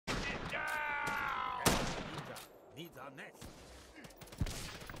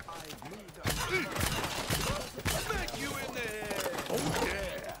Smack you in the head! Oh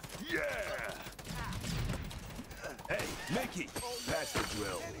yeah! Yeah! Hey, Mickey, pass the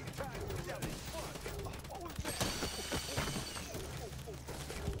drill.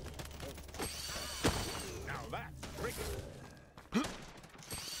 Now that's tricky.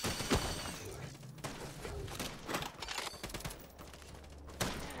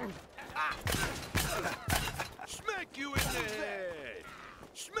 Smack you in the head!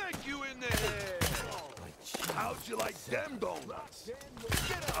 Smack you in the head! How'd you like them donuts?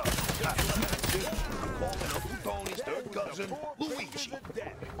 Get up! That's it. I'm calling Uncle Tony's third cousin, Luigi.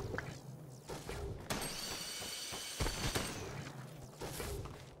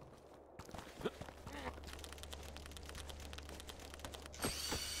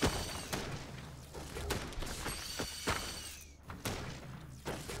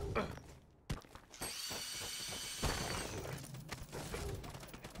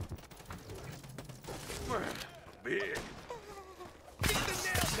 Big. Get the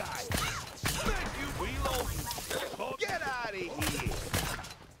nail guy. Smack you, reload. Get out of here.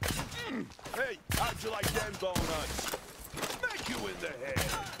 Hey, how'd you like them donuts? Smack you in the head.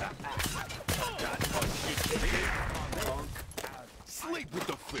 That punch you take, punk. Sleep with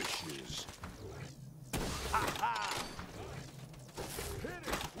the fishes. Ha ha. Hit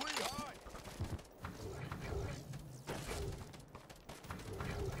it, sweetheart.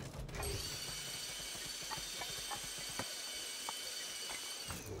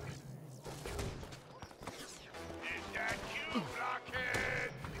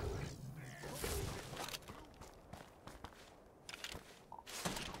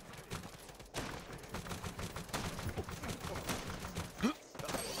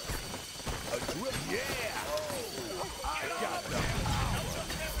 Yeah! I got them!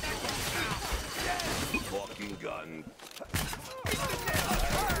 Fucking gun!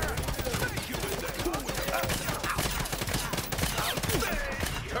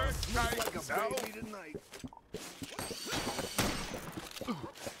 Like a baby tonight.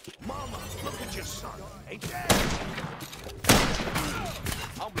 Mama, look at your son. Ain't that?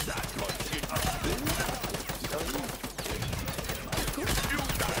 I'm that punching.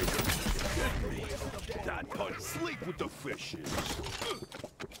 That punch. Sleep with the fishes.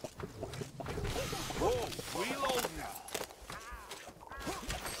 Whoa, reload now.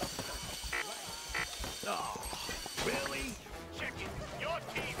 Oh, really? Chicken, your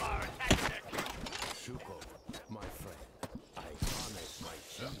team are attacking the cube. Shuko, my friend, I promise my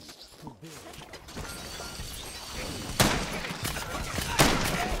team to build.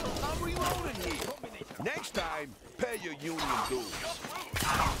 I'm reloading here. Next time, pay your union dues.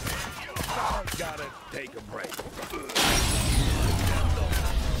 Gotta take a break. Reload.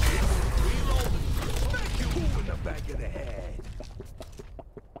 Smack you in the back of the head.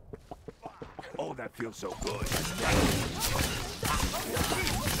 Oh, that feels so good.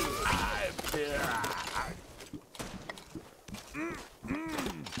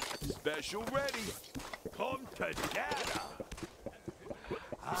 Special ready. Come to data.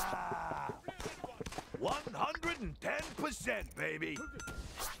 110%, baby.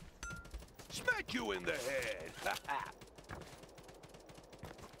 Smack you in the head.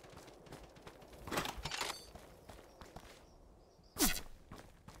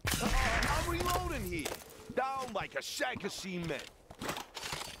 I'm reloading here. Down like a sack of cement.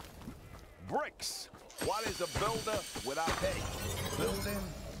 Bricks. What is a builder without hay? Building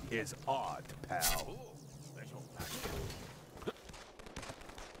is art, pal.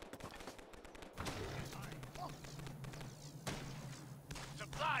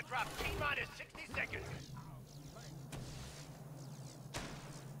 Supply drop T-minus 60 seconds.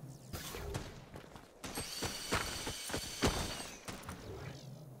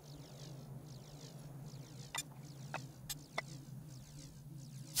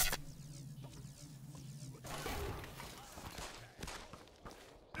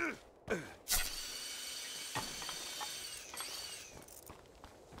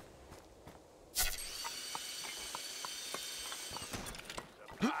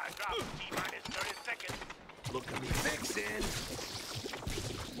 T-minus 30 seconds. Look at me fixing.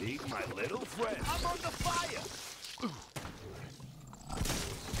 Meet my little friend. I'm on the fire.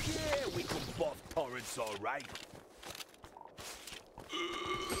 Yeah, we can buff turrets all right.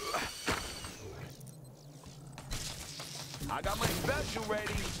 I got my special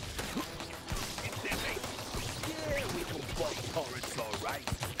ready. Yeah, we can buff turrets all right.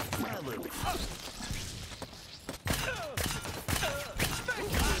 My little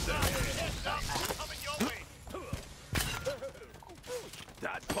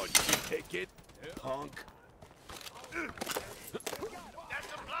that punch you take it, punk.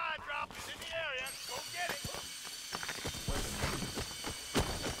 That's a blood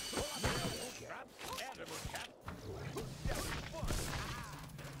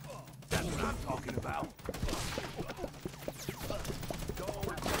I'm talking about.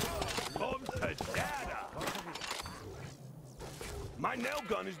 Boom to data. My nail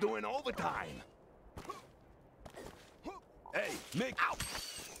gun is doing overtime. Hey, Mick. Ow.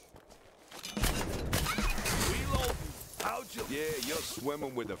 Reload. How'd you? Yeah, you're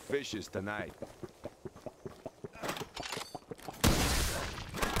swimming with the fishes tonight.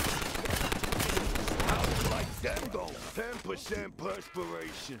 How'd you like them though? 10%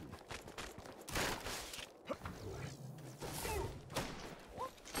 perspiration.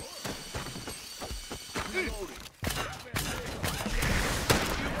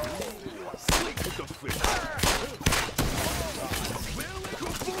 Sleep with the fish. Really?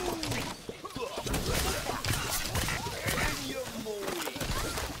 Kaboom! And your movie.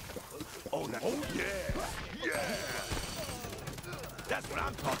 Oh, yeah. Yeah. That's what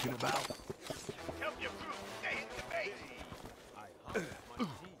I'm talking about. Help your crew stay in the base.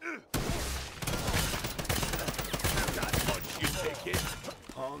 Not much you take it,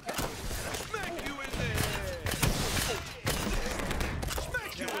 punk. Smack you in there.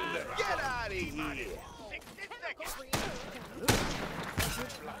 Smack you in there. Get out of here. 60 seconds.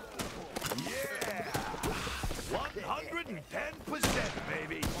 Yeah. 110%,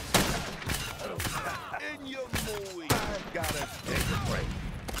 baby. In your movie. I gotta take a break.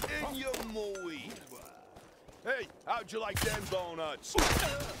 In your movie. Hey, how'd you like them donuts? Ow!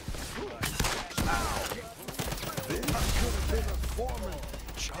 This could have been a foreman,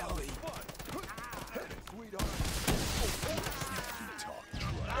 Charlie. Hey, sweetheart.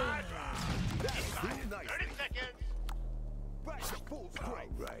 That's real nice. 30 seconds. Back to full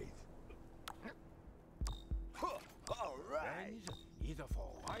strength. All right. Either for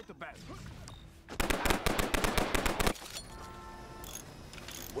right or best.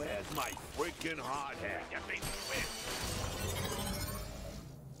 Where's my freaking hard hat? You beat me with.